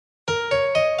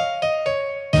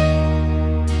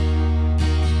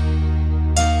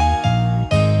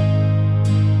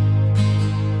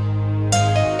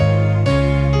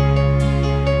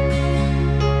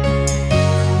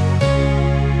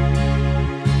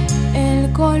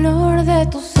color de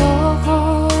tus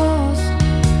ojos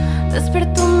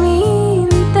despertó mi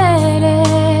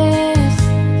interés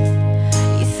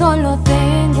y solo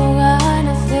tengo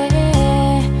ganas de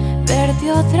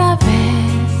verte otra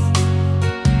vez.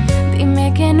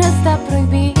 Dime que no está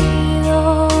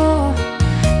prohibido,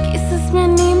 quizás me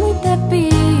animo y te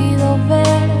pido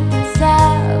ver el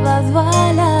sábado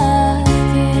a las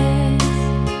 10.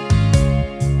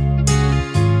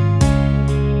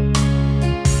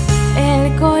 El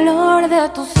color de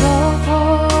tus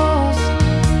ojos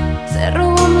se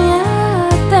robó mi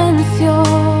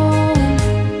atención.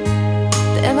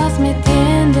 Te vas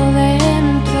metiendo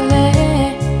dentro de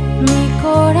mi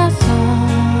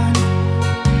corazón,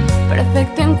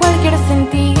 perfecto en cualquier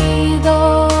sentido.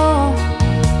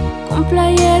 Con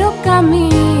playera o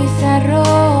camisa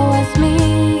roja es mi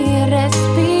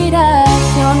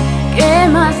respiración. ¿Qué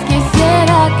más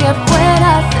quisiera que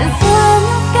fueras el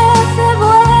sueño que se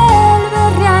vuelve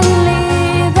realidad?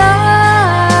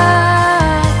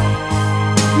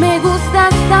 Me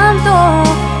gustas tanto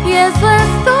y eso es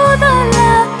toda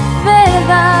la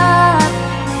verdad.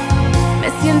 Me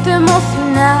siento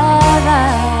emocionada.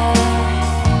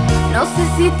 No sé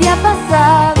si te ha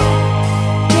pasado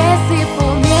que si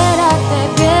pudiera te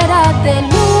viera de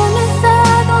lunes a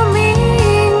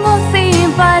domingo sin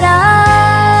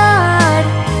parar.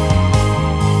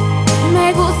 Me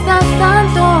gustas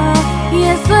tanto y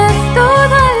eso es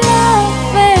toda la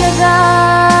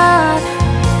verdad.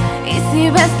 Y si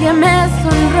ves que me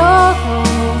sonrojo,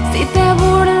 si te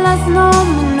burlas no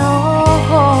me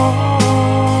enojo.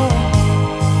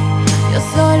 Yo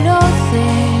solo sé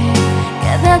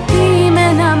que de ti me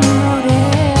enamoré.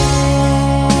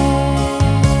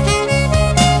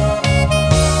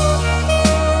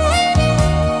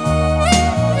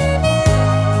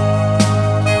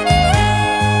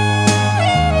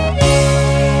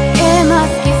 ¿Qué más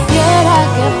quisiera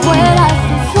que fueras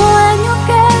un sueño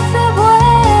que se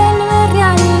vuelve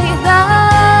realidad?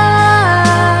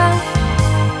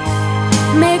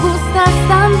 Me gustas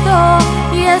tanto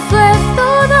y eso es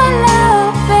toda la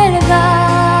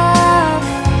verdad.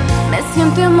 Me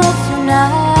siento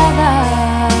emocionada.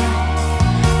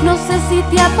 No sé si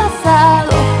te ha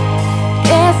pasado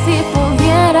que si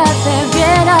pudiera te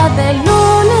viera de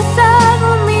lunes a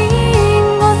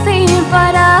domingo sin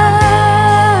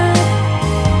parar.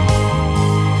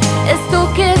 Esto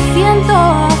que siento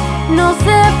no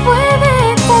sé